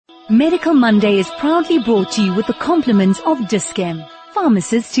Medical Monday is proudly brought to you with the compliments of Dis-Chem,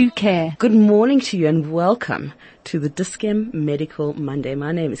 pharmacists who care. Good morning to you and welcome to the Dis-Chem Medical Monday.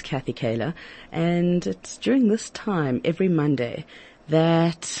 My name is Kathy Kayla, and it's during this time every Monday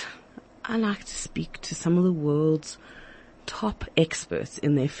that I like to speak to some of the world's top experts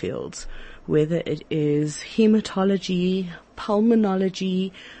in their fields, whether it is hematology,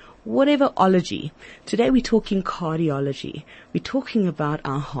 pulmonology, whatever ology. Today we're talking cardiology. We're talking about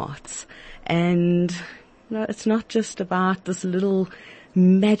our hearts. And it's not just about this little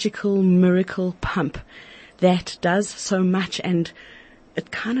magical miracle pump that does so much, and it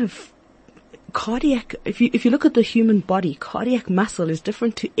kind of cardiac, if you look at the human body, cardiac muscle is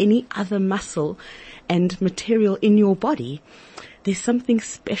different to any other muscle and material in your body. There's something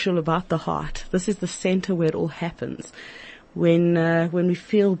special about the heart. This is the center where it all happens. When we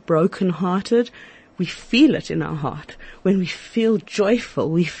feel broken-hearted, we feel it in our heart. When we feel joyful,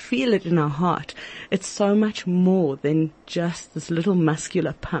 we feel it in our heart. It's so much more than just this little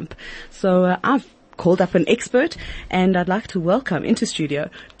muscular pump. So I've called up an expert, and I'd like to welcome into studio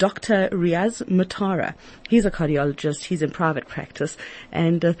Dr. Riaz Motara. He's a cardiologist. He's in private practice.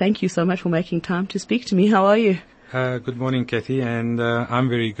 And thank you so much for making time to speak to me. How are you? Good morning, Kathy, and I'm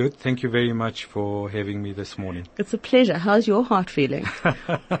very good. Thank you very much for having me this morning. It's a pleasure. How's your heart feeling?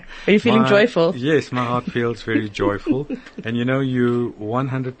 Are you feeling joyful? Yes, my heart feels very joyful. And you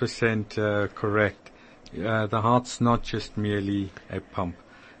 100% correct. The heart's not just merely a pump.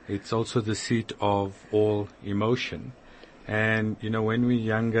 It's also the seat of all emotion. And, when we're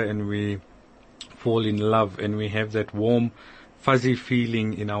younger and we fall in love and we have that warm, fuzzy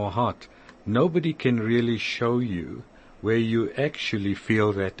feeling in our heart, nobody can really show you where you actually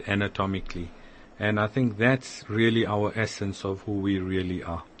feel that anatomically. And I think that's really our essence of who we really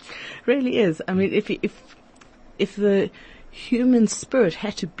are. Really is. I mean, if the human spirit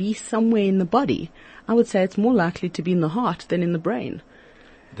had to be somewhere in the body, I would say it's more likely to be in the heart than in the brain.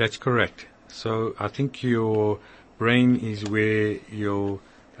 That's correct. So I think your brain is where your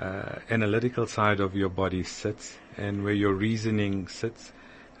analytical side of your body sits and where your reasoning sits.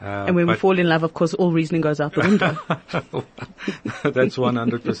 And when we fall in love, of course, all reasoning goes out the window. That's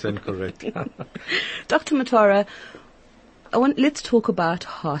 100% correct. Dr. Motara, let's talk about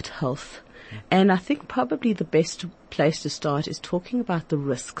heart health. And I think probably the best place to start is talking about the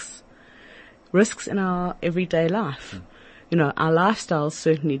risks. Risks in our everyday life. Our lifestyles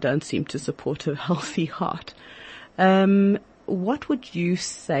certainly don't seem to support a healthy heart. What would you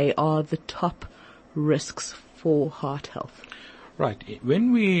say are the top risks for heart health? Right.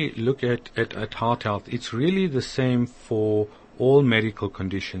 When we look at heart health, it's really the same for all medical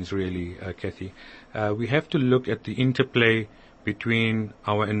conditions, really, Kathy. We have to look at the interplay between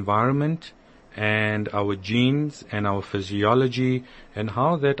our environment and our genes and our physiology and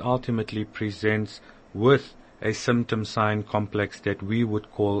how that ultimately presents with a symptom-sign complex that we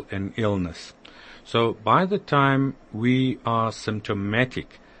would call an illness. So by the time we are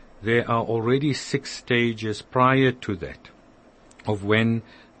symptomatic, there are already 6 stages prior to that of when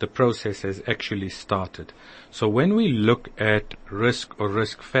the process has actually started. So when we look at risk or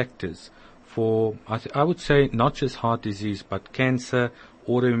risk factors for, I would say, not just heart disease, but cancer,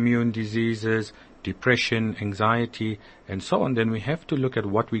 autoimmune diseases, depression, anxiety, and so on, then we have to look at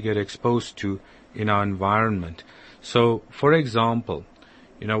what we get exposed to in our environment. So, for example,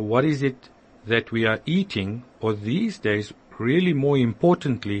 what is it that we are eating, or these days, really more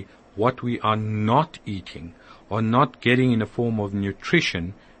importantly, what we are not eating or not getting in a form of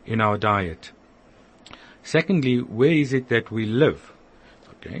nutrition in our diet. Secondly, where is it that we live?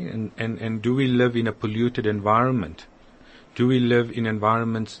 Okay, and do we live in a polluted environment? Do we live in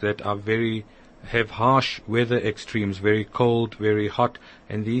environments that are have harsh weather extremes, very cold, very hot,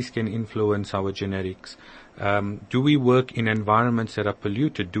 and these can influence our genetics? Do we work in environments that are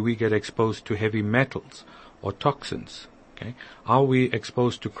polluted? Do we get exposed to heavy metals or toxins? Okay. Are we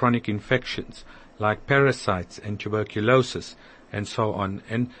exposed to chronic infections like parasites and tuberculosis and so on?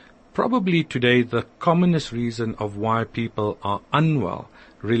 And probably today the commonest reason of why people are unwell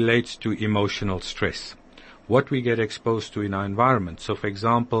relates to emotional stress, what we get exposed to in our environment. So, for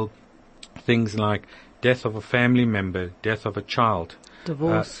example, things like death of a family member, death of a child,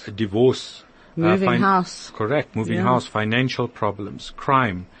 divorce, moving house. Correct, moving house, financial problems,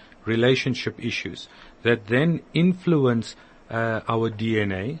 crime, relationship issues that then influence our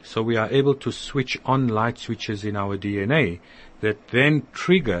DNA. So we are able to switch on light switches in our DNA that then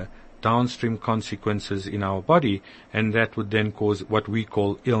trigger downstream consequences in our body, and that would then cause what we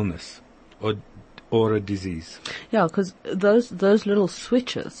call illness or a disease. Yeah, because those little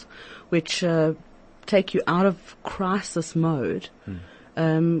switches which take you out of crisis mode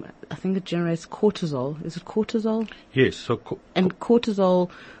I think it generates cortisol. Is it cortisol? Yes. So And cortisol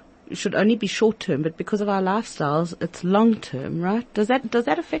should only be short term, but because of our lifestyles, it's long term, right? Does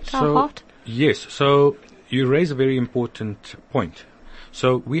that affect our heart? Yes. So you raise a very important point.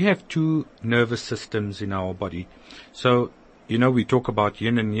 So we have two nervous systems in our body. So, we talk about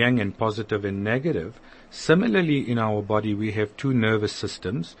yin and yang and positive and negative. Similarly, in our body, we have two nervous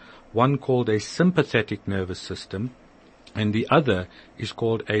systems, one called a sympathetic nervous system, and the other is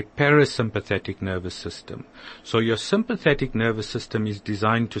called a parasympathetic nervous system. So your sympathetic nervous system is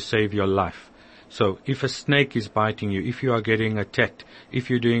designed to save your life. So if a snake is biting you, if you are getting attacked, if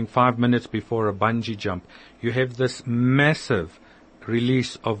you're doing 5 minutes before a bungee jump, you have this massive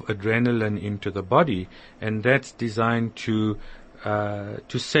release of adrenaline into the body, and that's designed to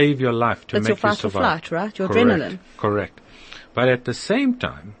save your life, to That's make your you fight or survive. flight, right? Your Correct, adrenaline. Correct. But at the same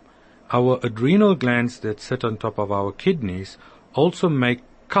time, our adrenal glands that sit on top of our kidneys also make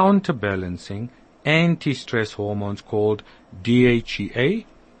counterbalancing anti-stress hormones called DHEA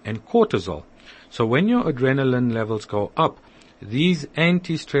and cortisol. So when your adrenaline levels go up, these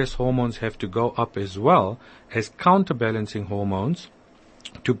anti-stress hormones have to go up as well as counterbalancing hormones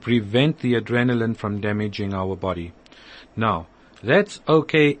to prevent the adrenaline from damaging our body. Now, that's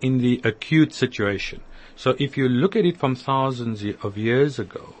okay in the acute situation. So if you look at it from thousands of years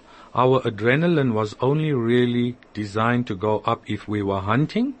ago, our adrenaline was only really designed to go up if we were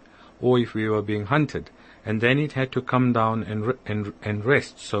hunting or if we were being hunted. And then it had to come down and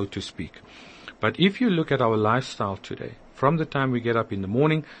rest, so to speak. But if you look at our lifestyle today, from the time we get up in the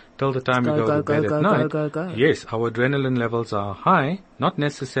morning till the time we go to bed at night, yes, our adrenaline levels are high, not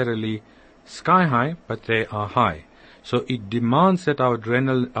necessarily sky high, but they are high. So it demands that our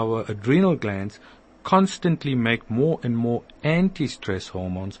adrenal glands constantly make more and more anti-stress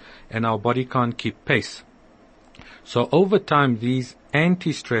hormones, and our body can't keep pace. So over time, these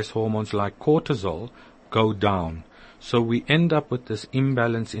anti-stress hormones like cortisol go down. So we end up with this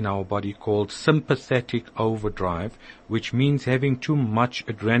imbalance in our body called sympathetic overdrive, which means having too much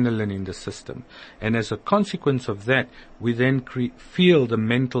adrenaline in the system. And as a consequence of that, we then feel the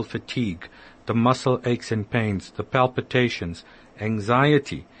mental fatigue, the muscle aches and pains, the palpitations,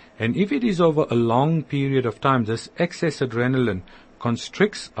 anxiety. And if it is over a long period of time, this excess adrenaline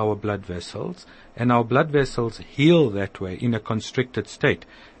constricts our blood vessels, and our blood vessels heal that way in a constricted state.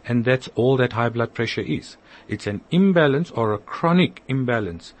 And that's all that high blood pressure is. It's an imbalance or a chronic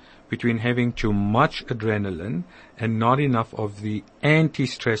imbalance between having too much adrenaline and not enough of the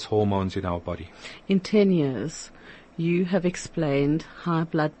anti-stress hormones in our body. In 10 years, you have explained high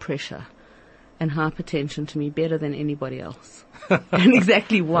blood pressure and hypertension to me better than anybody else. And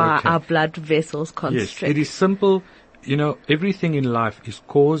exactly why our blood vessels constrict. Yes, it is simple. Everything in life is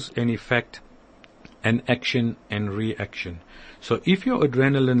cause and effect and action and reaction. So if your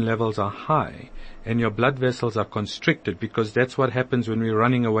adrenaline levels are high and your blood vessels are constricted, because that's what happens when we're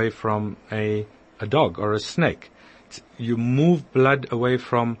running away from a dog or a snake. You move blood away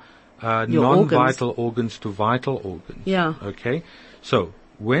from non-vital organs to vital organs. Yeah. Okay? So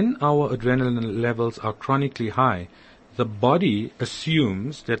when our adrenaline levels are chronically high, the body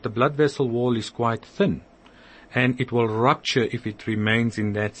assumes that the blood vessel wall is quite thin, and it will rupture if it remains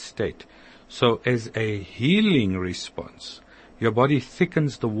in that state. So as a healing response, your body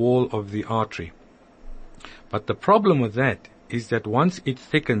thickens the wall of the artery. But the problem with that is that once it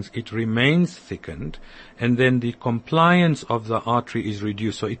thickens, it remains thickened, and then the compliance of the artery is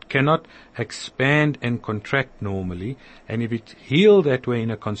reduced. So it cannot expand and contract normally. And if it heals that way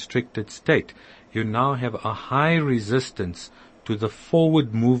in a constricted state, you now have a high resistance to the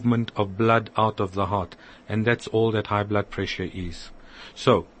forward movement of blood out of the heart. And that's all that high blood pressure is.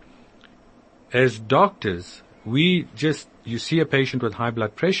 So, as doctors, you see a patient with high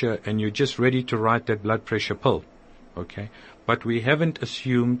blood pressure and you're just ready to write that blood pressure pill. Okay? But we haven't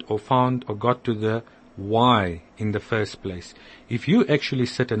assumed or found or got to the why in the first place. If you actually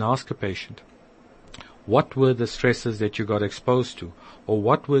sit and ask a patient, what were the stresses that you got exposed to? Or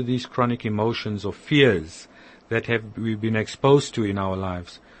what were these chronic emotions or fears that we've been exposed to in our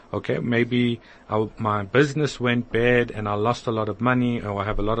lives? Okay, maybe my business went bad and I lost a lot of money, or I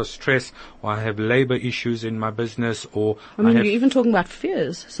have a lot of stress, or I have labor issues in my business, or you're even talking about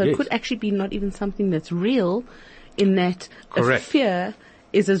fears. So Yes. It could actually be not even something that's real, in that Correct. a fear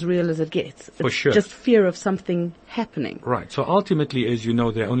is as real as it gets. For It's sure. just fear of something happening. Right. So ultimately, as you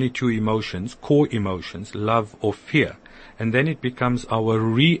know, there are only two emotions, core emotions, love or fear. And then it becomes our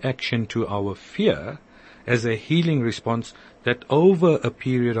reaction to our fear as a healing response that over a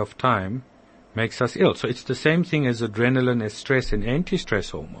period of time makes us ill. So it's the same thing as adrenaline, as stress and anti-stress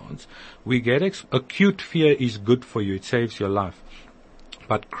hormones. We get acute fear is good for you. It saves your life.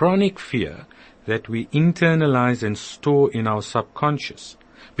 But chronic fear that we internalize and store in our subconscious,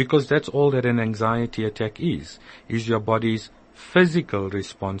 because that's all that an anxiety attack is your body's physical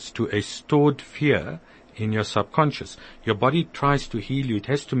response to a stored fear in your subconscious. Your body tries to heal you. It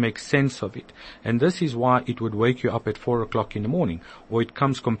has to make sense of it. And this is why it would wake you up at 4 o'clock in the morning, or it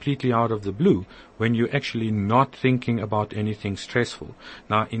comes completely out of the blue when you're actually not thinking about anything stressful.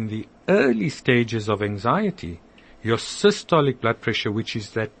 Now, in the early stages of anxiety, your systolic blood pressure, which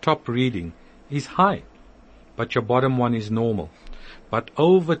is that top reading, is high, but your bottom one is normal. But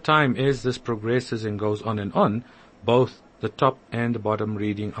over time, as this progresses and goes on, both the top and the bottom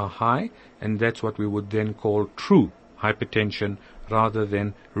reading are high, and that's what we would then call true hypertension rather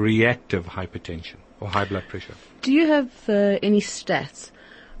than reactive hypertension or high blood pressure. Do you have any stats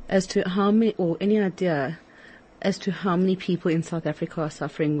as to how many, or any idea as to how many people in South Africa are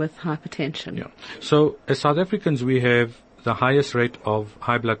suffering with hypertension? Yeah. So as South Africans, we have the highest rate of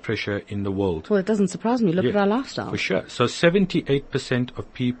high blood pressure in the world. Well, it doesn't surprise me. Look at our lifestyle. For sure. So 78%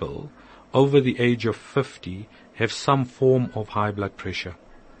 of people over the age of 50 have some form of high blood pressure.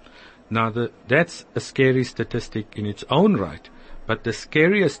 Now, that's a scary statistic in its own right, but the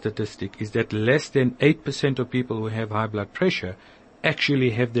scariest statistic is that less than 8% of people who have high blood pressure actually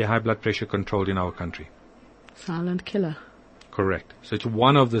have their high blood pressure controlled in our country. Silent killer. Correct. So it's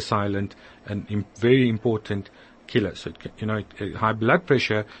one of the silent and very important killers. So, high blood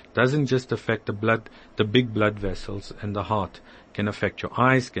pressure doesn't just affect the big blood vessels and the heart. Can affect your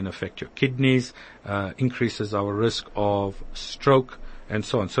eyes, can affect your kidneys, increases our risk of stroke, and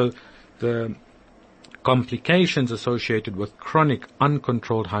so on. So the complications associated with chronic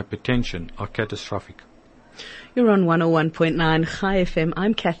uncontrolled hypertension are catastrophic. You're on 101.9 Chai FM.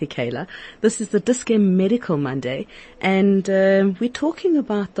 I'm Kathy Kaler. This is the Discem Medical Monday, and we're talking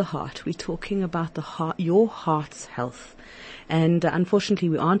about the heart. We're talking about the heart, your heart's health. And unfortunately,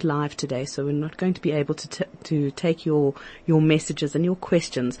 we aren't live today, so we're not going to be able to take your messages and your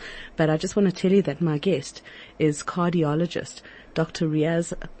questions. But I just want to tell you that my guest is cardiologist Dr.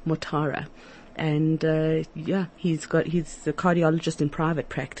 Riaz Motara, and he's a cardiologist in private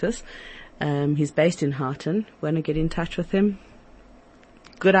practice. He's based in Houghton. Want to get in touch with him?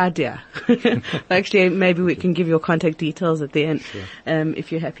 Good idea. Actually, maybe we can give your contact details at the end, sure.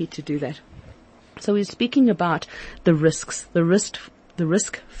 If you're happy to do that. So we're speaking about the risks, the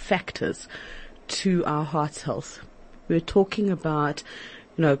risk factors to our heart's health. We're talking about,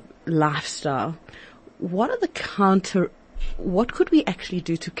 lifestyle. What could we actually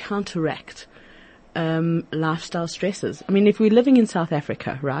do to counteract lifestyle stresses? I mean, if we're living in South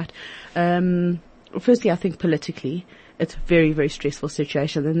Africa, right? Firstly, I think politically, it's a very, very stressful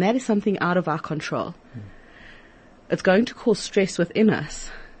situation, and that is something out of our control. It's going to cause stress within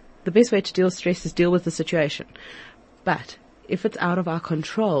us. The best way to deal with stress is deal with the situation. But if it's out of our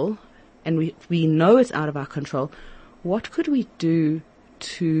control, and we know it's out of our control, what could we do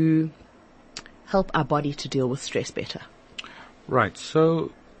to help our body to deal with stress better? Right.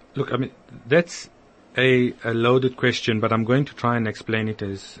 So, look, I mean, that's a loaded question, but I'm going to try and explain it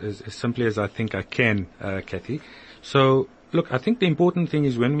as simply as I think I can, Kathy. So, look, I think the important thing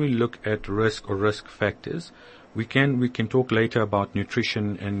is when we look at risk or risk factors, we can talk later about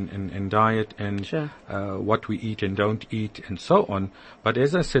nutrition and diet and sure. What we eat and don't eat and so on. But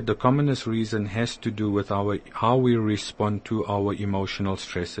as I said, the commonest reason has to do with how we respond to our emotional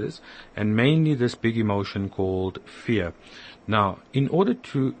stresses, and mainly this big emotion called fear. Now,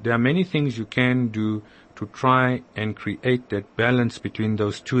 there are many things you can do to try and create that balance between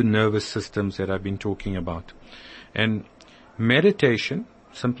those two nervous systems that I've been talking about. And meditation,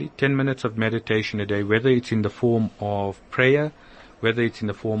 simply 10 minutes of meditation a day, whether it's in the form of prayer, whether it's in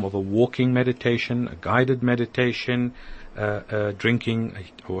the form of a walking meditation, a guided meditation, drinking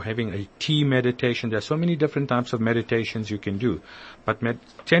or having a tea meditation. There are so many different types of meditations you can do. But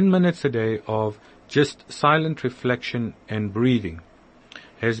 10 minutes a day of just silent reflection and breathing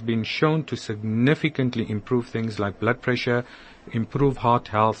has been shown to significantly improve things like blood pressure, improve heart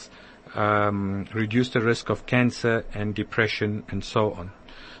health, reduce the risk of cancer and depression and so on.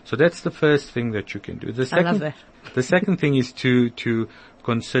 So that's the first thing that you can do. I love that. The second thing is to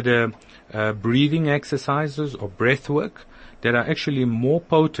consider breathing exercises or breath work that are actually more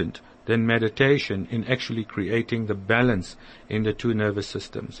potent than meditation in actually creating the balance in the two nervous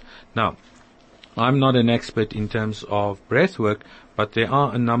systems. Now, I'm not an expert in terms of breath work, but there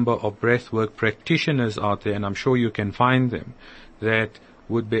are a number of breath work practitioners out there, and I'm sure you can find them, that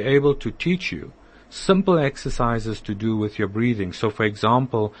would be able to teach you simple exercises to do with your breathing. So, for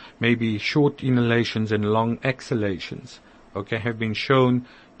example, maybe short inhalations and long exhalations, have been shown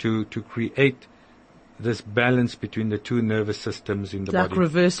to create this balance between the two nervous systems in the like body.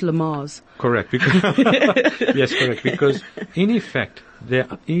 reverse Lamar's. Correct. Yes, correct. Because in effect, there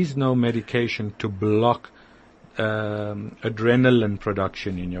is no medication to block adrenaline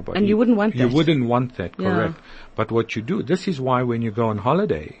production in your body. And you wouldn't want that. You wouldn't want that, Yeah. correct. But what you do, this is why when you go on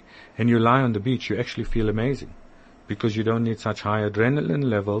holiday and you lie on the beach, you actually feel amazing. Because you don't need such high adrenaline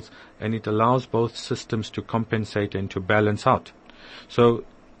levels, and it allows both systems to compensate and to balance out. So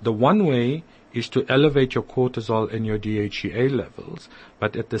the one way is to elevate your cortisol and your DHEA levels,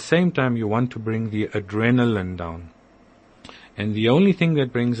 but at the same time you want to bring the adrenaline down. And the only thing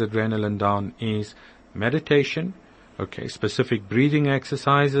that brings adrenaline down is meditation, specific breathing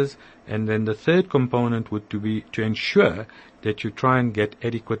exercises, and then the third component would be to ensure that you try and get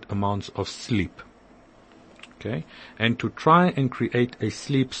adequate amounts of sleep. Okay, and to try and create a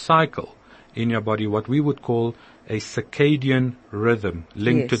sleep cycle in your body, what we would call a circadian rhythm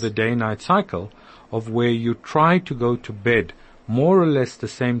linked to the day-night cycle, of where you try to go to bed more or less the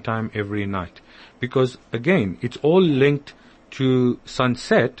same time every night. Because again, it's all linked to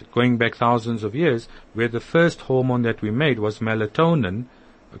sunset, going back thousands of years, where the first hormone that we made was melatonin,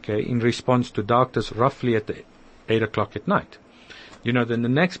 in response to darkness roughly at 8 o'clock at night. Then the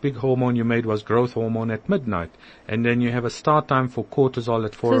next big hormone you made was growth hormone at midnight. And then you have a start time for cortisol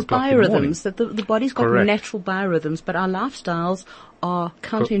at 4 o'clock in the morning. So biorhythms, that the body's got Correct. natural biorhythms, but our lifestyles are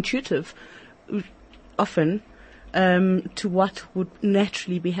counterintuitive often to what would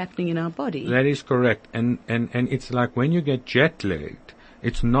naturally be happening in our body. That is correct. And it's like when you get jet lagged,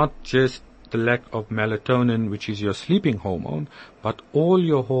 it's not just the lack of melatonin, which is your sleeping hormone, but all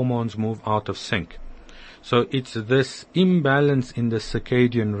your hormones move out of sync. So it's this imbalance in the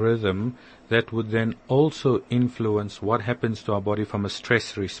circadian rhythm that would then also influence what happens to our body from a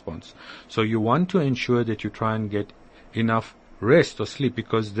stress response. So you want to ensure that you try and get enough rest or sleep,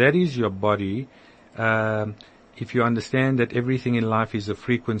 because that is your body. If you understand that everything in life is a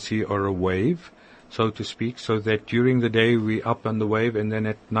frequency or a wave, so to speak, so that during the day we up on the wave and then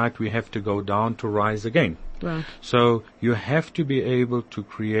at night we have to go down to rise again. Right. So you have to be able to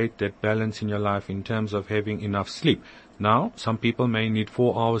create that balance in your life in terms of having enough sleep. Now, some people may need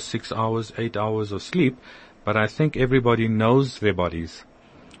 4 hours, 6 hours, 8 hours of sleep, but I think everybody knows their bodies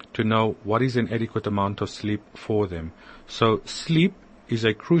to know what is an adequate amount of sleep for them. So sleep is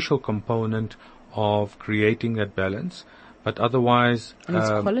a crucial component of creating that balance, but otherwise... And it's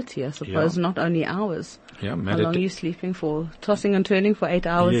quality, I suppose, not only hours. Yeah, How long are you sleeping for? Tossing and turning for 8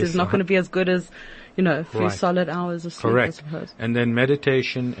 hours is not going to be as good as, a few solid hours of sleep, Correct. I suppose. And then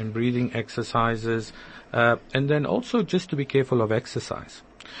meditation and breathing exercises, and then also just to be careful of exercise.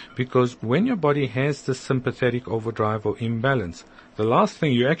 Because when your body has this sympathetic overdrive or imbalance, the last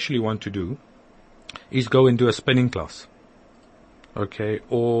thing you actually want to do is go and do a spinning class.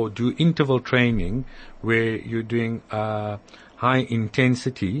 Or do interval training where you're doing high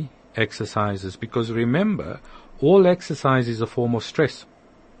intensity exercises. Because remember, all exercise is a form of stress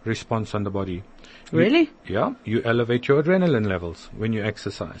response on the body. Really? You elevate your adrenaline levels when you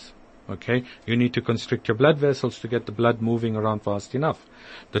exercise. You need to constrict your blood vessels to get the blood moving around fast enough.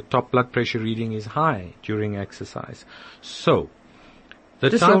 The top blood pressure reading is high during exercise. So,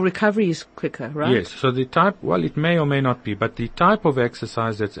 your recovery is quicker, right? Yes. So the type, it may or may not be, but the type of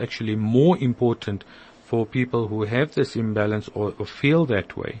exercise that's actually more important for people who have this imbalance or feel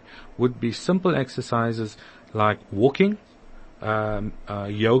that way would be simple exercises like walking,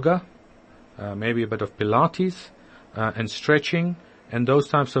 yoga, maybe a bit of Pilates, and stretching, and those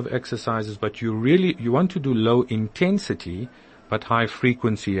types of exercises. But you want to do low intensity but high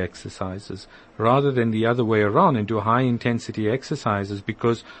frequency exercises, rather than the other way around and do high intensity exercises,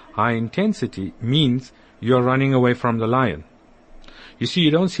 because high intensity means you're running away from the lion. You see,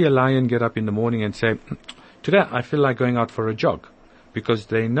 you don't see a lion get up in the morning and say, today I feel like going out for a jog, because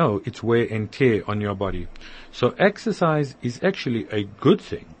they know it's wear and tear on your body. So exercise is actually a good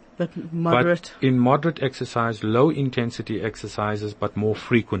thing. But moderate. But in moderate exercise, low intensity exercises, but more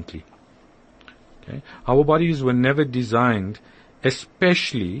frequently. Our bodies were never designed,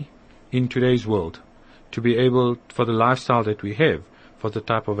 especially in today's world, to be able, for the lifestyle that we have, for the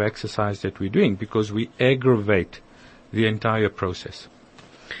type of exercise that we're doing, because we aggravate the entire process.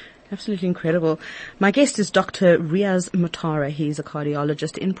 Absolutely incredible. My guest is Dr. Riaz Motara. He's a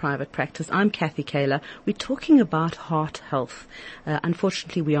cardiologist in private practice. I'm Kathy Kaler. We're talking about heart health.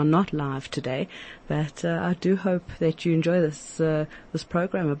 Unfortunately, we are not live today, but I do hope that you enjoy this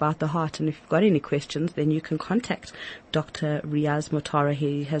program about the heart. And if you've got any questions, then you can contact Dr. Riaz Motara.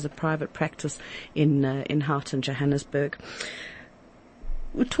 He has a private practice in Houghton, Johannesburg.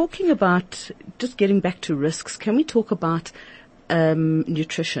 We're talking about, just getting back to risks, can we talk about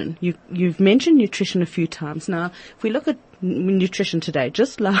nutrition. You've mentioned nutrition a few times. Now, if we look at nutrition today,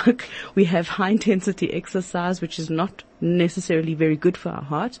 just like we have high intensity exercise, which is not necessarily very good for our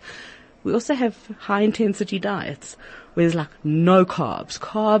heart, we also have high intensity diets where there's like no carbs.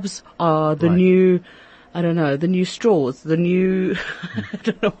 Carbs are the new, I don't know, the new straws, the new, I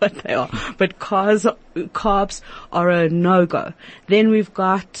don't know what they are, but carbs are a no-go. Then we've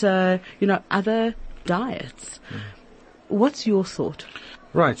got, other diets. What's your thought?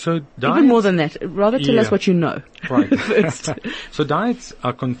 Right, so diets... Even more than that, rather tell us what you know. Right. First. So diets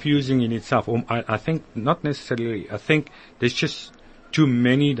are confusing in itself. I think, not necessarily, I think there's just too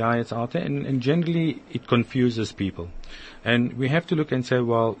many diets out there, and generally it confuses people. And we have to look and say,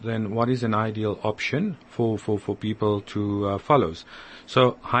 well, then what is an ideal option for people to follow?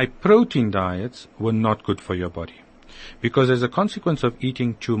 So high protein diets were not good for your body. Because as a consequence of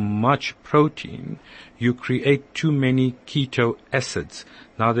eating too much protein, you create too many keto acids.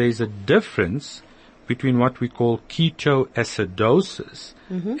 Now there is a difference between what we call ketoacidosis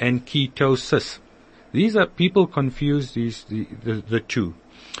and ketosis. These are, people confuse the two.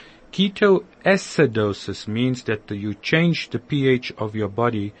 Ketoacidosis means that you change the pH of your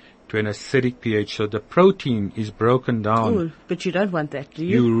body to an acidic pH, so the protein is broken down. Ooh, but you don't want that, do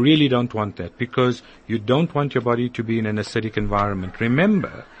you? You really don't want that, because you don't want your body to be in an acidic environment.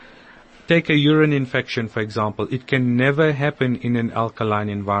 Remember, take a urine infection, for example. It can never happen in an alkaline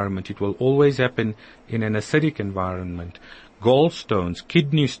environment. It will always happen in an acidic environment. Gallstones,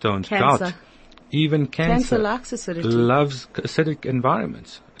 kidney stones, gout, even cancer likes acidity. Loves acidic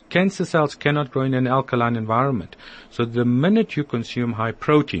environments. Cancer cells cannot grow in an alkaline environment. So the minute you consume high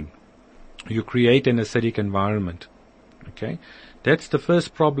protein, you create an acidic environment. Okay? That's the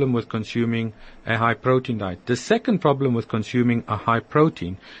first problem with consuming a high protein diet. The second problem with consuming a high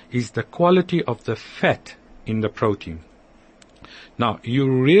protein is the quality of the fat in the protein. Now, you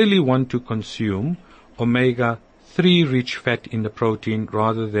really want to consume omega-3 rich fat in the protein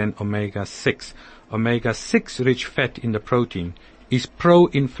rather than omega-6. Omega-6 rich fat in the protein is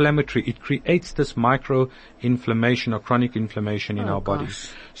pro-inflammatory. It creates this micro-inflammation or chronic inflammation in our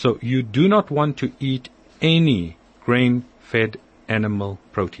bodies. So you do not want to eat any grain-fed animal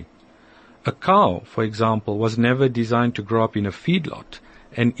protein. A cow, for example, was never designed to grow up in a feedlot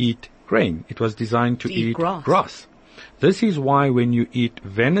and eat grain. It was designed to eat grass. This is why when you eat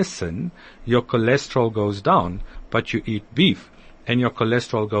venison, your cholesterol goes down, but you eat beef and your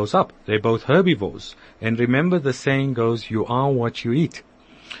cholesterol goes up. They're both herbivores. And remember, the saying goes, you are what you eat.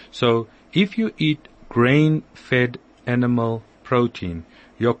 So if you eat grain-fed animal protein,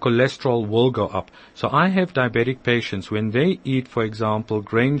 your cholesterol will go up. So I have diabetic patients, when they eat, for example,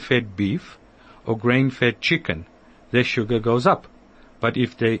 grain-fed beef or grain-fed chicken, their sugar goes up. But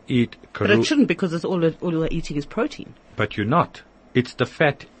if they eat But it shouldn't, because it's all they're eating is protein. But you're not. It's the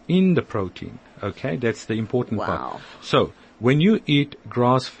fat in the protein. Okay? That's the important part. So when you eat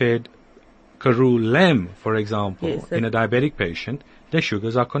grass-fed Karoo lamb, for example, in a diabetic patient, their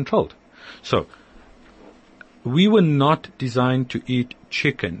sugars are controlled. So we were not designed to eat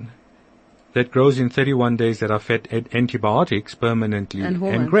chicken that grows in 31 days that are fed antibiotics permanently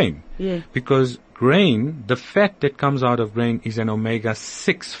and grain. Yeah. Because grain, the fat that comes out of grain is an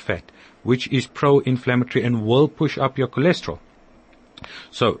omega-6 fat, which is pro-inflammatory and will push up your cholesterol.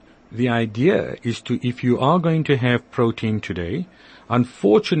 So the idea is to, if you are going to have protein today,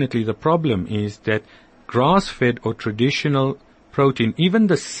 unfortunately the problem is that grass-fed or traditional protein, even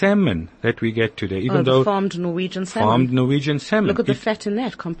the salmon that we get today, even though farmed Norwegian salmon. Look at the fat in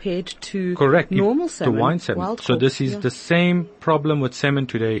that compared to normal salmon. The wine salmon. So this is the same problem with salmon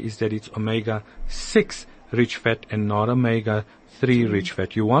today, is that it's omega-6 rich fat and not omega-3 rich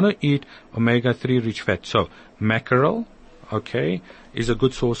fat. You want to eat omega-3 rich fat. So mackerel, is a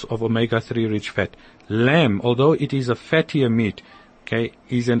good source of omega-3 rich fat. Lamb, although it is a fattier meat,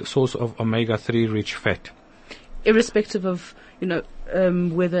 is a source of omega-3 rich fat. Irrespective of,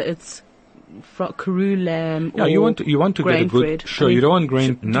 whether it's Karoo lamb or you want to get a good, you don't want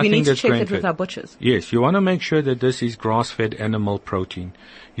grain, nothing that's grain-fed. Do we need to check it with our butchers? Yes, you want to make sure that this is grass-fed animal protein.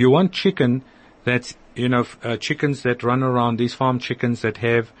 You want chicken that's, chickens that run around, these farm chickens that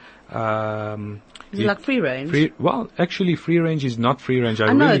have, is it like free range? Actually free range is not free range.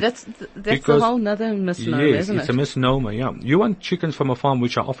 I know, that's a whole other misnomer, isn't it? Yes, it's a misnomer, yeah. You want chickens from a farm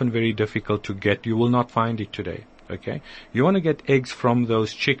which are often very difficult to get. You will not find it today, You want to get eggs from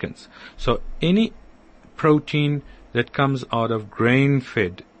those chickens. So any protein that comes out of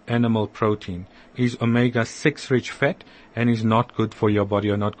grain-fed animal protein is omega-6 rich fat and is not good for your body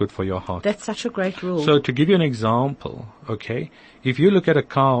or not good for your heart. That's such a great rule. So to give you an example, if you look at a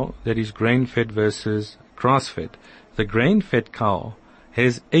cow that is grain-fed versus grass-fed, the grain-fed cow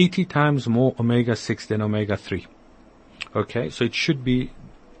has 80 times more omega-6 than omega-3. Okay, so it should be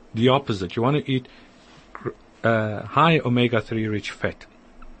the opposite. You want to eat high omega-3 rich fat.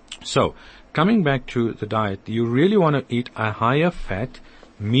 So, coming back to the diet, you really want to eat a higher fat,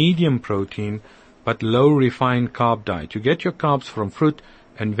 medium protein, but low refined carb diet. You get your carbs from fruit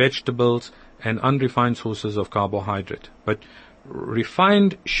and vegetables and unrefined sources of carbohydrate. But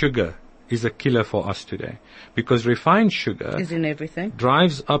refined sugar is a killer for us today, because refined sugar Is in everything.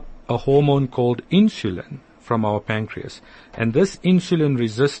 drives up a hormone called insulin from our pancreas. And this insulin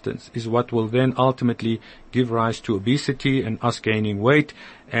resistance is what will then ultimately give rise to obesity and us gaining weight,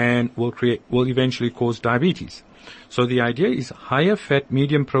 and will eventually cause diabetes. So the idea is higher fat,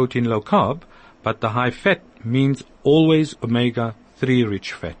 medium protein, low carb, but the high fat means always omega-3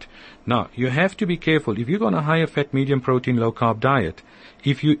 rich fat. Now, you have to be careful. If you go on a higher fat, medium protein, low carb diet,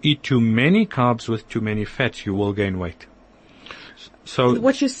 if you eat too many carbs with too many fats, you will gain weight. So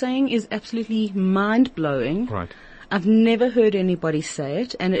What you're saying is absolutely mind-blowing. right. I've never heard anybody say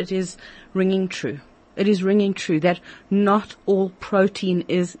it, and it is ringing true. It is ringing true that not all protein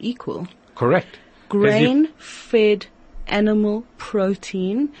is equal. Correct. Grain-fed animal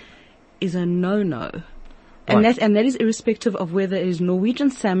protein is a no-no. And Right. that is irrespective of whether it is Norwegian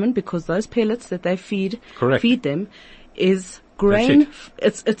salmon, because those pellets that they feed them is grain.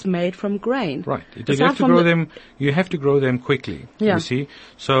 It's made from grain. Right. You Aside have to from grow the- them. You have to grow them quickly. Yeah. You see.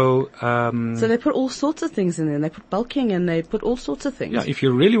 So So they put all sorts of things in there. They put bulking and they put all sorts of things. yeah, if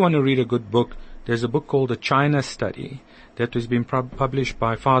you really want to read a good book, there's a book called The China Study that has been published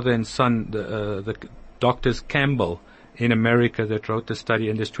by father and son, the doctors Campbell in America, that wrote the study.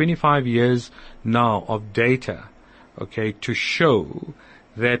 And there's 25 years now of data, okay, to show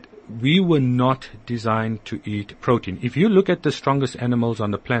that we were not designed to eat protein. If you look at the strongest animals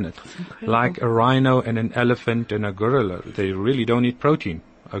on the planet, like a rhino and an elephant and a gorilla, they really don't eat protein.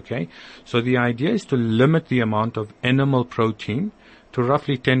 Okay? So the idea is to limit the amount of animal protein to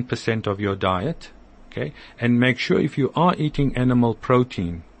roughly 10% of your diet. Okay? And make sure if you are eating animal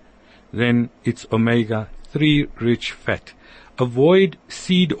protein, then it's omega-3 rich fat. Avoid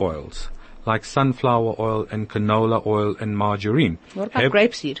seed oils like sunflower oil and canola oil and margarine. What about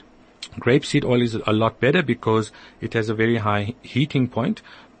grapeseed? Grapeseed oil is a lot better because it has a very high heating point,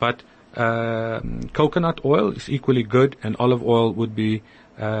 but coconut oil is equally good, and olive oil would be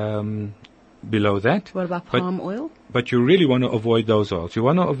below that. What about palm oil? But you really want to avoid those oils. You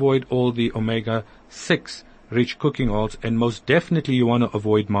want to avoid all the omega-6 rich cooking oils, and most definitely you want to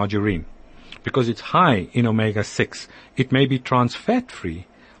avoid margarine because it's high in omega-6. It may be trans fat free,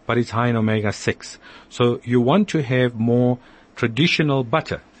 but it's high in omega-6. So you want to have more traditional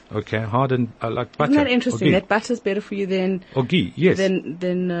butter, okay, hardened like butter. Isn't that interesting? Or ghee. That butter's better for you than Or ghee, yes.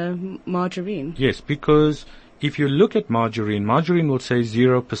 than margarine. Yes, because if you look at margarine will say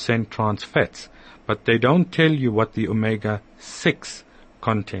 0% trans fats, but they don't tell you what the omega-6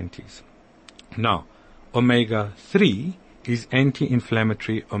 content is. Now, omega-3 is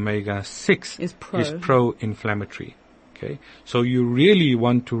anti-inflammatory, omega-6 Is pro-inflammatory. Okay, so you really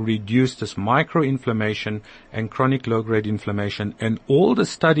want to reduce this microinflammation and chronic low-grade inflammation. And all the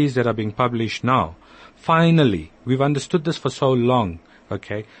studies that are being published now, finally, we've understood this for so long,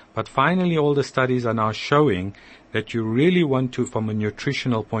 okay, but finally all the studies are now showing that you really want to, from a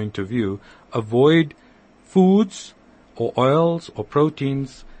nutritional point of view, avoid foods or oils or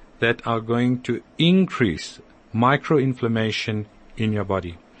proteins that are going to increase microinflammation in your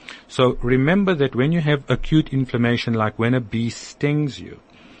body. So remember that when you have acute inflammation, like when a bee stings you,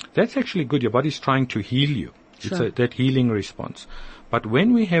 that's actually good. Your body's trying to heal you. Sure. It's that healing response. But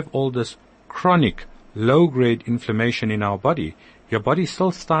when we have all this chronic, low-grade inflammation in our body, your body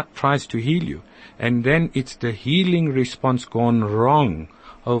still tries to heal you. And then it's the healing response gone wrong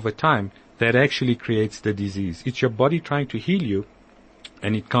over time that actually creates the disease. It's your body trying to heal you,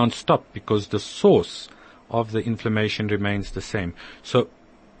 and it can't stop because the source of the inflammation remains the same. So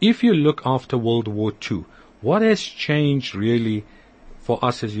if you look after World War II, what has changed really for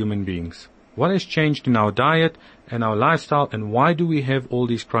us as human beings? What has changed in our diet and our lifestyle, and why do we have all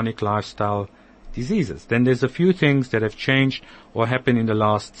these chronic lifestyle diseases? Then there's a few things that have changed or happened in the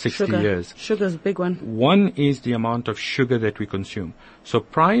last 60 years. Sugar's a big one. One is the amount of sugar that we consume. So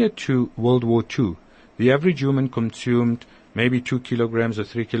prior to World War II, the average human consumed maybe 2 kilograms or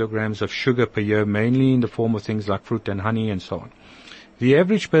 3 kilograms of sugar per year, mainly in the form of things like fruit and honey and so on. The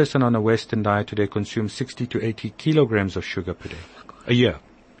average person on a Western diet today consumes 60 to 80 kilograms of sugar per day, a year.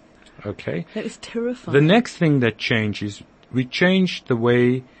 Okay? That is terrifying. The next thing that changed is we changed the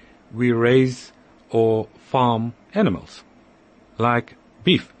way we raise or farm animals, like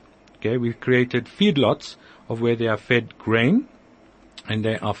beef. Okay? We've created feedlots of where they are fed grain and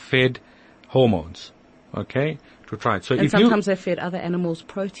they are fed hormones, okay, to try it. So And sometimes they fed other animals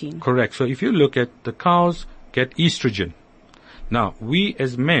protein. Correct. So if you look at the cows get estrogen. Now, we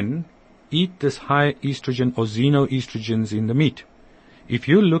as men eat this high estrogen or xenoestrogens in the meat. If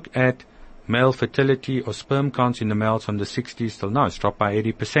you look at male fertility or sperm counts in the males from the 60s till now, it's dropped by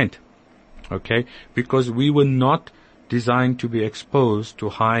 80%. Okay? Because we were not designed to be exposed to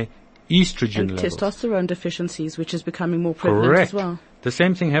high estrogen And levels. testosterone deficiencies, which is becoming more prevalent Correct. as well. The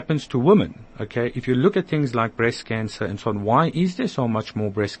same thing happens to women, okay? If you look at things like breast cancer and so on, why is there so much more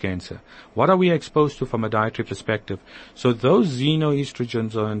breast cancer? What are we exposed to from a dietary perspective? So those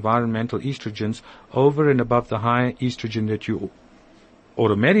xenoestrogens or environmental estrogens over and above the high estrogen that you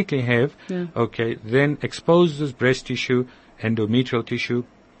automatically have, okay, then exposes breast tissue, endometrial tissue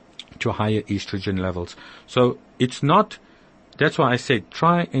to higher estrogen levels. So it's not, that's why I say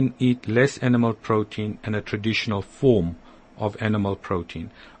try and eat less animal protein and a traditional form of animal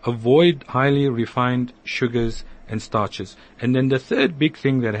protein. Avoid highly refined sugars and starches. And then the third big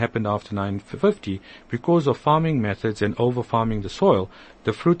thing that happened after 1950, because of farming methods and over-farming the soil,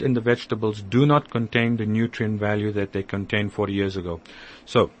 the fruit and the vegetables do not contain the nutrient value that they contained 40 years ago.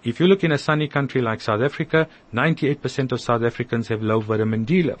 So, if you look in a sunny country like South Africa, 98% of South Africans have low vitamin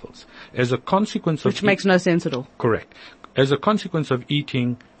D levels. As a consequence of... Which makes no sense at all. Correct. As a consequence of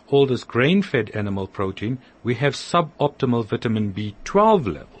eating all this grain-fed animal protein, we have suboptimal vitamin B12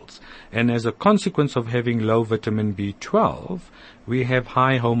 levels. And as a consequence of having low vitamin B12, we have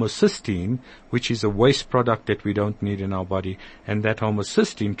high homocysteine, which is a waste product that we don't need in our body. And that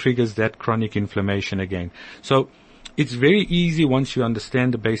homocysteine triggers that chronic inflammation again. So it's very easy once you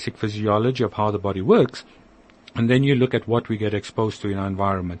understand the basic physiology of how the body works, and then you look at what we get exposed to in our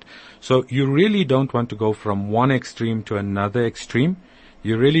environment. So you really don't want to go from one extreme to another extreme.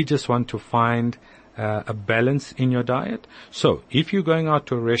 You really just want to find a balance in your diet. So if you're going out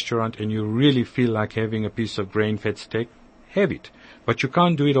to a restaurant and you really feel like having a piece of grain-fed steak, have it. But you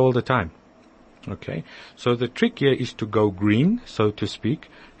can't do it all the time. Okay? So the trick here is to go green, so to speak.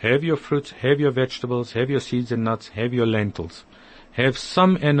 Have your fruits, have your vegetables, have your seeds and nuts, have your lentils. Have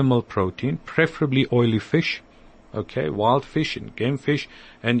some animal protein, preferably oily fish. Okay, wild fish and game fish,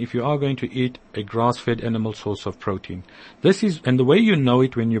 and if you are going to eat a grass-fed animal source of protein. This is, and the way you know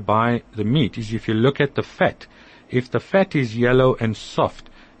it when you buy the meat is if you look at the fat. If the fat is yellow and soft,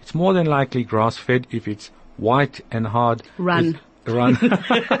 it's more than likely grass-fed. If it's white and hard, Run.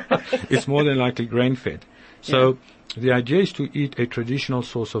 it's more than likely grain-fed. So the idea is to eat a traditional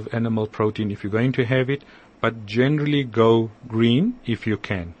source of animal protein if you're going to have it, but generally go green if you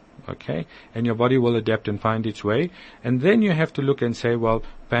can. Okay, and your body will adapt and find its way. And then you have to look and say, well,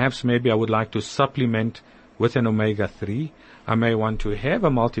 perhaps maybe I would like to supplement with an omega-3. I may want to have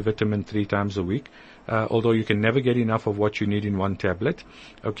a multivitamin 3 times a week, although you can never get enough of what you need in one tablet.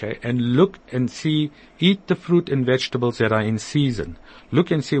 Okay, and look and see, eat the fruit and vegetables that are in season.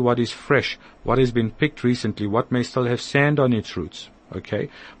 Look and see what is fresh, what has been picked recently, what may still have sand on its roots. Okay,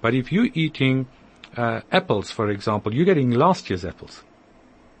 but if you're eating apples, for example, you're getting last year's apples.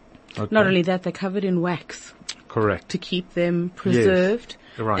 Okay. Not only that, they're covered in wax. Correct. To keep them preserved.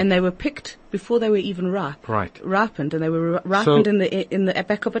 Yes. Right. And they were picked before they were even ripe. Right. Ripened, and they were ripened in the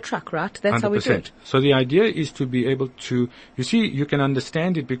back of a truck, right? That's 100%. How we do it. So the idea is to be able to, you see, you can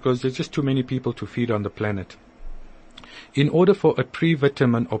understand it because there's just too many people to feed on the planet. In order for a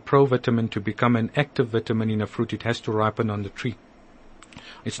pre-vitamin or pro-vitamin to become an active vitamin in a fruit, it has to ripen on the tree.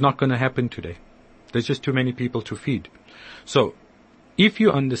 It's not going to happen today. There's just too many people to feed. So, if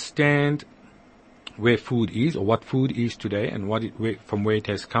you understand where food is or what food is today and from where it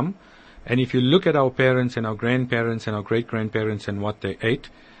has come, and if you look at our parents and our grandparents and our great-grandparents and what they ate,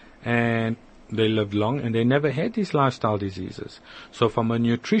 and they lived long and they never had these lifestyle diseases. So from a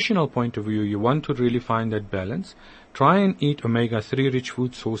nutritional point of view, you want to really find that balance. Try and eat omega-3 rich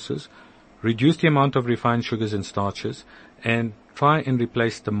food sources, reduce the amount of refined sugars and starches, and try and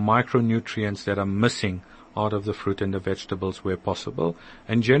replace the micronutrients that are missing out of the fruit and the vegetables where possible,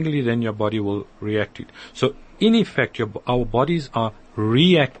 and generally then your body will react to it. So in effect, our bodies are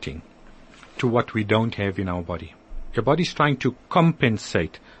reacting to what we don't have in our body. Your body's trying to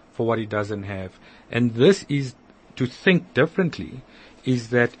compensate for what it doesn't have. And this is, to think differently, is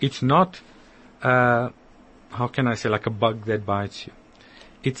that it's not, how can I say, like a bug that bites you.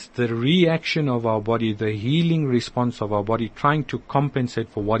 It's the reaction of our body, the healing response of our body, trying to compensate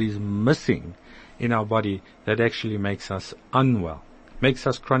for what is missing in our body that actually makes us unwell, makes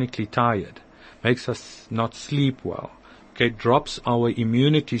us chronically tired, makes us not sleep well, okay, drops our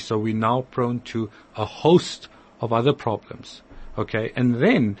immunity, so we're now prone to a host of other problems, okay, and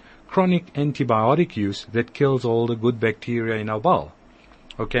then chronic antibiotic use that kills all the good bacteria in our bowel.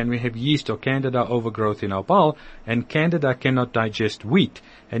 Okay, and we have yeast or candida overgrowth in our bowel, and candida cannot digest wheat.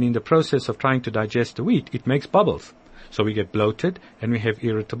 And in the process of trying to digest the wheat, it makes bubbles. So we get bloated and we have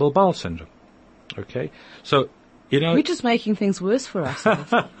irritable bowel syndrome. Okay, so, we're just making things worse for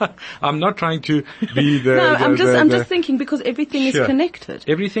ourselves. I'm not trying to be the... No, I'm just thinking, because everything is connected.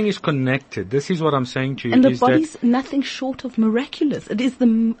 Everything is connected. This is what I'm saying to you. And the body's nothing short of miraculous. It is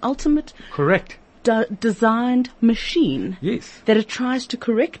the ultimate... Correct. Designed machine. Yes. That it tries to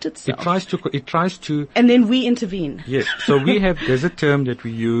correct itself. It tries to... And then we intervene. Yes. So there's a term that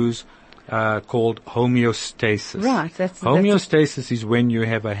we use, called homeostasis. Right. Homeostasis is when you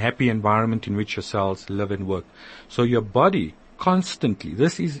have a happy environment in which your cells live and work. So your body constantly,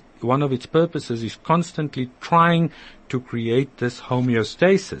 this is one of its purposes, is constantly trying to create this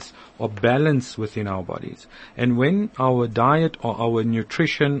homeostasis or balance within our bodies. And when our diet or our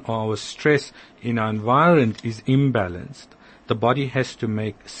nutrition or our stress in our environment is imbalanced, the body has to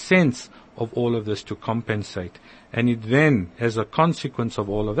make sense of all of this to compensate. And it then, as a consequence of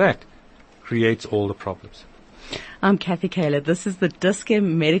all of that, creates all the problems. I'm Kathy Kaler. This is the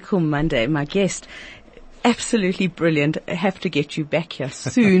Dis-Chem Medical Monday. My guest, absolutely brilliant. I have to get you back here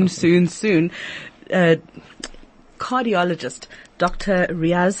soon, soon. Cardiologist, Dr.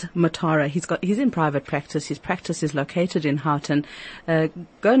 Riaz Motara. He's in private practice. His practice is located in Houghton. Go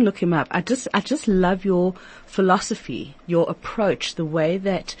and look him up. I just love your philosophy, your approach, the way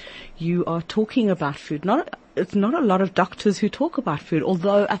that you are talking about food. It's not a lot of doctors who talk about food,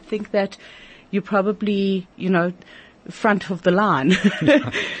 although I think that you're probably, front of the line,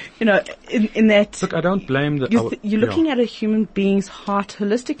 in that. Look, I don't blame you're looking at a human being's heart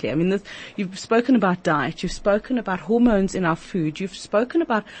holistically. I mean, you've spoken about diet, you've spoken about hormones in our food, you've spoken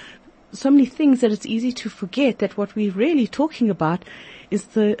about so many things that it's easy to forget that what we're really talking about is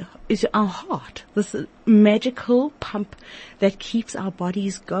our heart, this magical pump that keeps our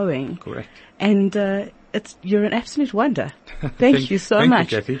bodies going. Correct. And, you're an absolute wonder. Thank you so much.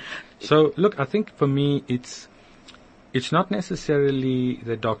 Thank you, Kathy. So, look, I think for me, it's not necessarily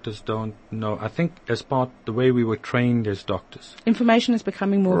that doctors don't know. I think the way we were trained as doctors. Information is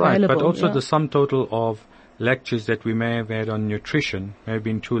becoming more available. But also the sum total of lectures that we may have had on nutrition may have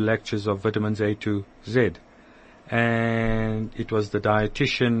been 2 lectures of vitamins A to Z. And it was the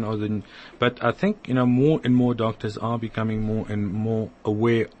dietitian but I think, more and more doctors are becoming more and more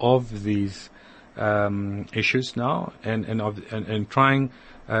aware of these, issues now and trying,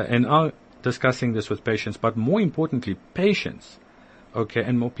 and are discussing this with patients, but more importantly, patients,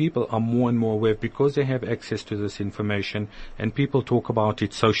 and more people are more and more aware because they have access to this information and people talk about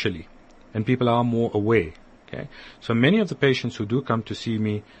it socially and people are more aware, So many of the patients who do come to see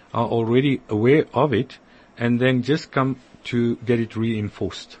me are already aware of it and then just come to get it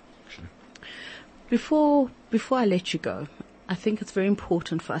reinforced. Before I let you go, I think it's very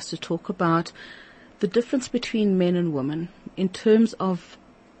important for us to talk about the difference between men and women in terms of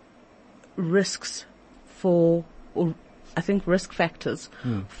risks risk factors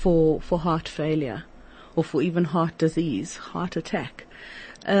for heart failure or for even heart disease, heart attack.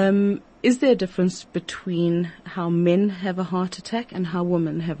 Is there a difference between how men have a heart attack and how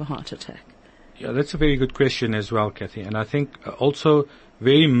women have a heart attack? Yeah, that's a very good question as well, Kathy. And I think also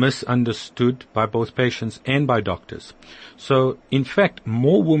very misunderstood by both patients and by doctors. So, in fact,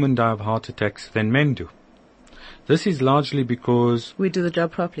 more women die of heart attacks than men do. This is largely because we do the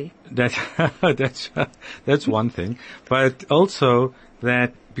job properly. That's one thing. But also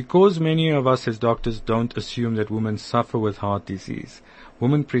that because many of us as doctors don't assume that women suffer with heart disease,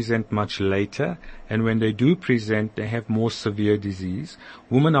 women present much later, and when they do present, they have more severe disease.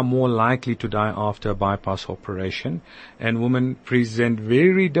 Women are more likely to die after a bypass operation, and women present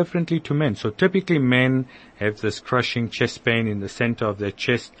very differently to men. So typically men have this crushing chest pain in the center of their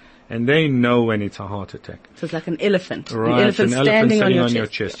chest, and they know when it's a heart attack. So it's like an elephant. Right, an elephant standing on your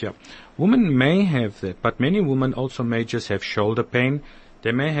chest. Yeah. Women may have that, but many women also may just have shoulder pain.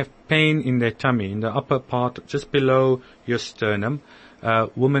 They may have pain in their tummy, in the upper part, just below your sternum.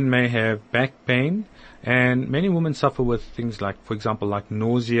 Women may have back pain, and many women suffer with things like, for example, like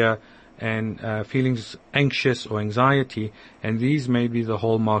nausea and feelings anxious or anxiety, and these may be the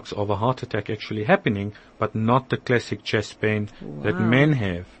hallmarks of a heart attack actually happening, but not the classic chest pain that men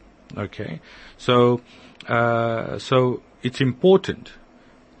have. So it's important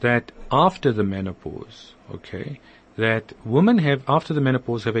that after the menopause, that women after the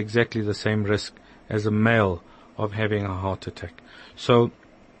menopause have exactly the same risk as a male of having a heart attack. So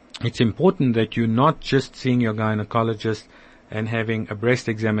it's important that you're not just seeing your gynecologist and having a breast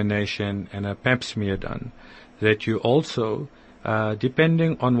examination and a pap smear done, that you also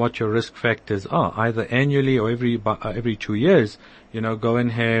depending on what your risk factors are, either annually or every 2 years, go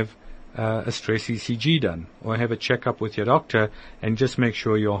and have a stress ECG done, or have a checkup with your doctor and just make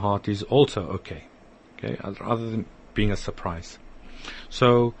sure your heart is also okay. Okay, rather than being a surprise.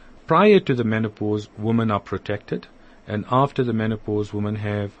 So prior to the menopause, women are protected, and after the menopause, women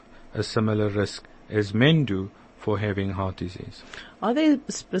have a similar risk as men do for having heart disease. Are there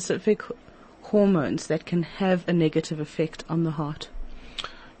specific hormones that can have a negative effect on the heart?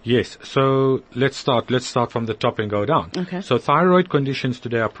 Yes. So let's start from the top and go down. Okay. So thyroid conditions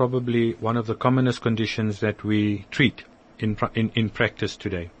today are probably one of the commonest conditions that we treat in practice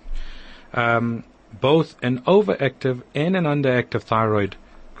today. Both an overactive and an underactive thyroid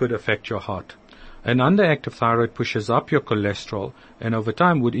could affect your heart. An underactive thyroid pushes up your cholesterol and over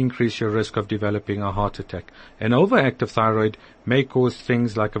time would increase your risk of developing a heart attack. An overactive thyroid may cause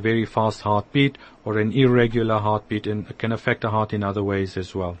things like a very fast heartbeat or an irregular heartbeat, and can affect the heart in other ways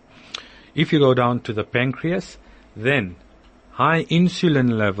as well. If you go down to the pancreas, then high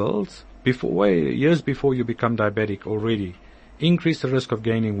insulin levels years before you become diabetic already increase the risk of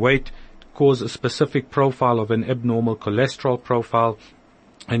gaining weight, cause a specific profile of an abnormal cholesterol profile,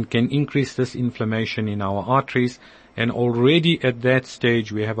 and can increase this inflammation in our arteries. And already at that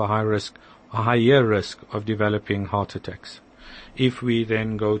stage, we have a higher risk of developing heart attacks. If we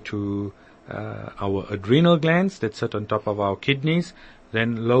then go to our adrenal glands that sit on top of our kidneys,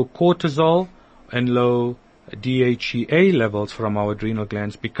 then low cortisol and low DHEA levels from our adrenal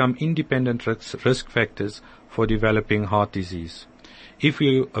glands become independent risk factors for developing heart disease. If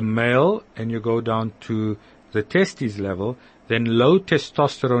you're a male and you go down to the testes level, then low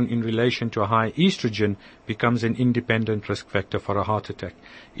testosterone in relation to high estrogen becomes an independent risk factor for a heart attack.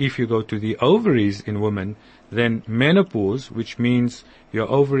 If you go to the ovaries in women, then menopause, which means your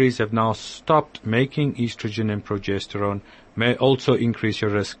ovaries have now stopped making estrogen and progesterone, may also increase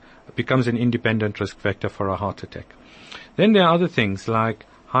your risk, becomes an independent risk factor for a heart attack. Then there are other things like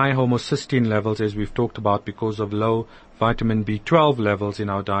high homocysteine levels, as we've talked about, because of low vitamin B12 levels in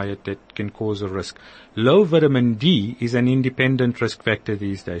our diet that can cause a risk. Low vitamin D is an independent risk factor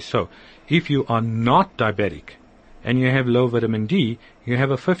these days. So if you are not diabetic and you have low vitamin D, you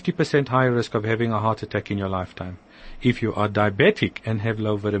have a 50% higher risk of having a heart attack in your lifetime. If you are diabetic and have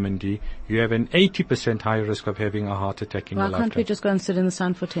low vitamin D, you have an 80% higher risk of having a heart attack in your lifetime. Why can't we just go and sit in the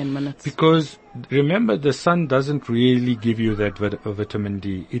sun for 10 minutes? Because remember, the sun doesn't really give you that vitamin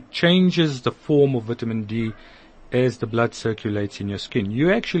D. It changes the form of vitamin D as the blood circulates in your skin.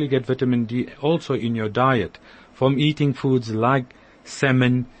 You actually get vitamin D also in your diet from eating foods like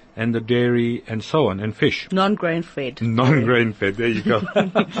salmon and the dairy and so on, and fish. Non-grain fed. Non-grain fed, there you go.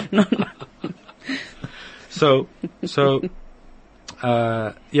 So,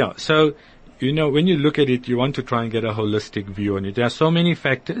 when you look at it, you want to try and get a holistic view on it. There are so many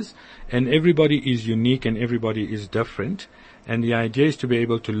factors, and everybody is unique and everybody is different. And the idea is to be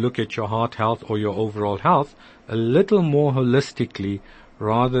able to look at your heart health or your overall health a little more holistically,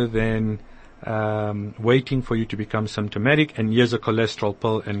 rather than waiting for you to become symptomatic and here's a cholesterol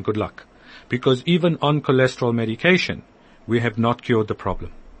pill and good luck. Because even on cholesterol medication, we have not cured the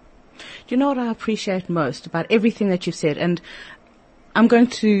problem. Do you know what I appreciate most about everything that you've said? And I'm going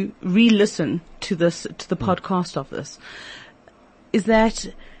to re-listen to the podcast of this, is that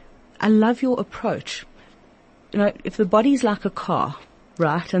I love your approach. If the body's like a car,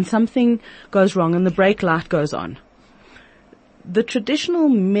 right, and something goes wrong and the brake light goes on, the traditional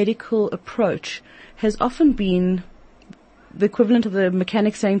medical approach has often been the equivalent of the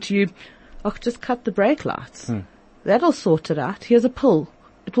mechanic saying to you, oh, just cut the brake lights. That'll sort it out. Here's a pill.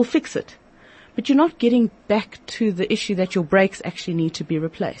 It will fix it. But you're not getting back to the issue that your brakes actually need to be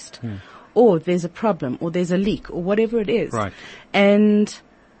replaced. Or there's a problem, or there's a leak, or whatever it is. Right. And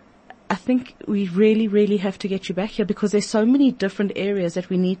I think we really, really have to get you back here because there's so many different areas that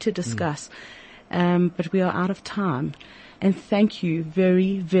we need to discuss. But we are out of time. And thank you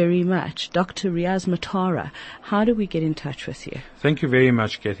very, very much. Dr. Riaz Motara, how do we get in touch with you? Thank you very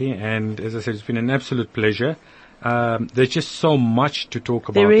much, Kathy. And as I said, it's been an absolute pleasure. There's just so much to talk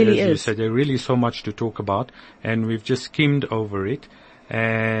about. There really as you is. said, there's really so much to talk about, and we've just skimmed over it.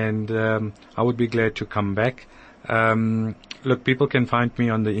 And I would be glad to come back. Look, people can find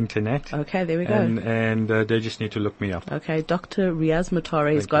me on the internet. Okay, there we go. And they just need to look me up. Okay, Dr. Riaz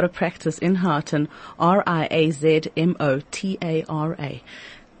Motara has got a practice in Harton, Riazmotara.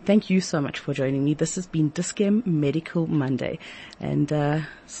 Thank you so much for joining me. This has been Dis-Chem Medical Monday. And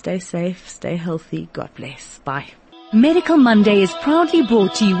stay safe, stay healthy. God bless. Bye. Medical Monday is proudly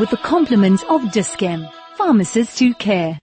brought to you with the compliments of Dis-Chem, pharmacists who care.